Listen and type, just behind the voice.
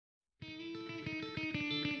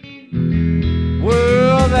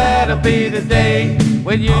that'll be the day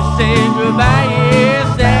when you say goodbye.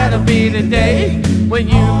 Yes, that'll be the day when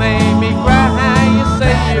you made me cry. You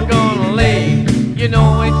say you're gonna leave, you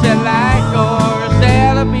know it's a lie, course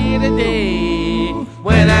that'll be the day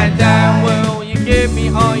when I die. Well, you give me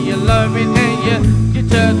all your loving and you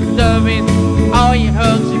touch loving, all your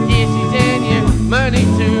hugs and kisses and your money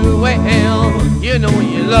too. Well, you know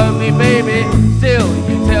you love me, baby. Still,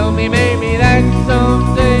 you tell me maybe that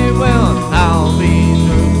someday, well, I'll be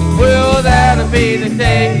through. Well, that'll be the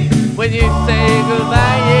day when you say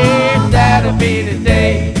goodbye. Yes, that'll be the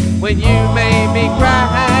day when you made me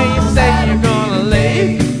cry. You say you're gonna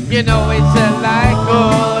leave, you know it's a lie,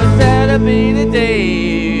 'cause that'll be the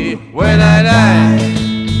day when I die.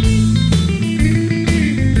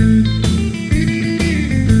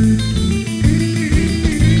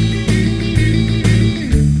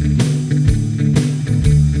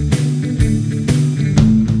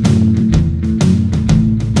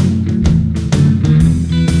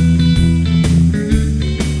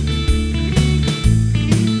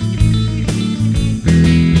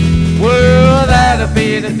 That'll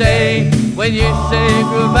be the day when you say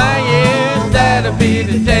goodbye. Yes, that'll be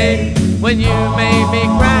the day when you made me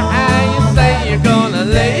cry. You say you're gonna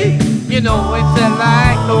leave, you know it's a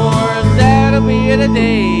lie, 'cause that'll be the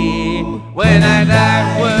day when I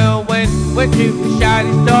die. Well, when you shot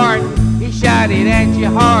his dart, he shot it at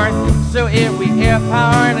your heart. So if we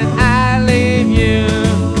apart and I leave you,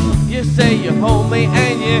 you say you hold me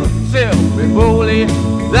and you tell me boldly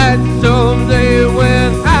that someday when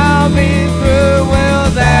I'll be through. Well,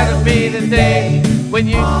 that'll be the day when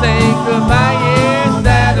you say goodbye. Yes,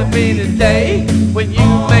 that'll be the day when you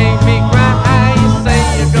make me cry. You say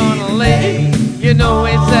you're gonna leave, you know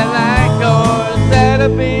it's a lie, 'cause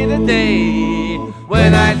that'll be the day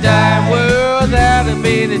when I die. Well, that'll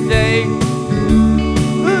be the day.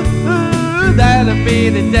 That'll be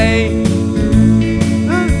the day.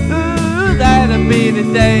 That'll be the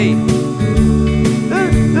day.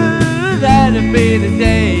 That'll be the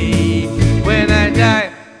day.